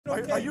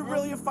Are you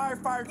really a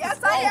firefighter? Yes,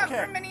 I am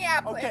from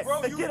Minneapolis. Okay,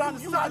 Bro, then get on the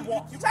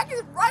sidewalk. Check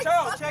his right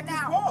fucking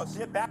now.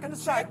 Get back on the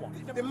sidewalk.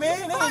 The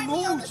man ain't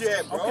moved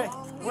yet, bro. Okay,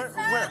 where?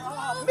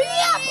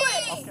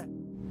 Minneapolis! Okay.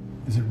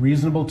 Is it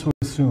reasonable to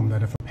assume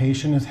that if a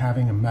patient is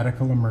having a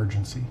medical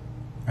emergency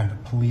and the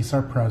police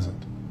are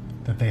present,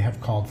 that they have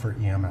called for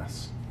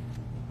EMS?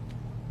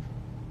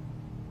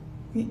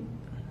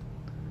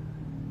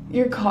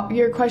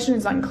 Your question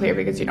is unclear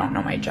because you don't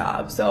know my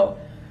job, so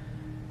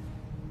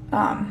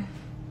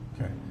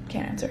Okay.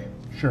 can't answer.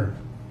 Sure.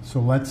 So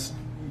let's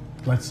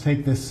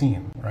take this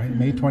scene, right?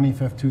 May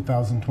 25th,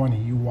 2020.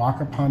 You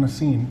walk upon a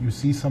scene, you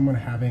see someone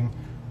having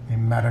a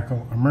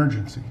medical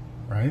emergency,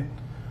 right?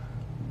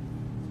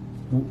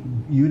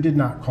 You did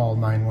not call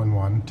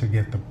 911 to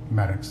get the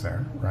medics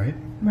there, right?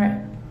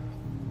 Right.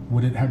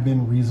 Would it have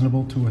been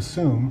reasonable to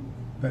assume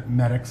that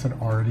medics had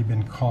already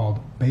been called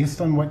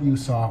based on what you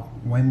saw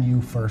when you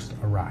first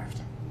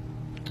arrived?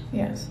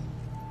 Yes.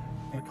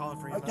 We're calling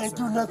for I EMS. can't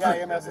do nothing.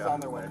 Yeah, EMS is on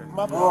their way.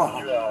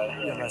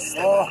 EMS.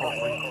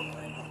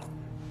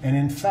 And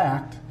in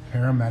fact,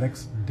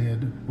 paramedics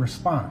did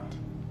respond,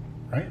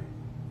 right?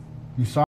 You saw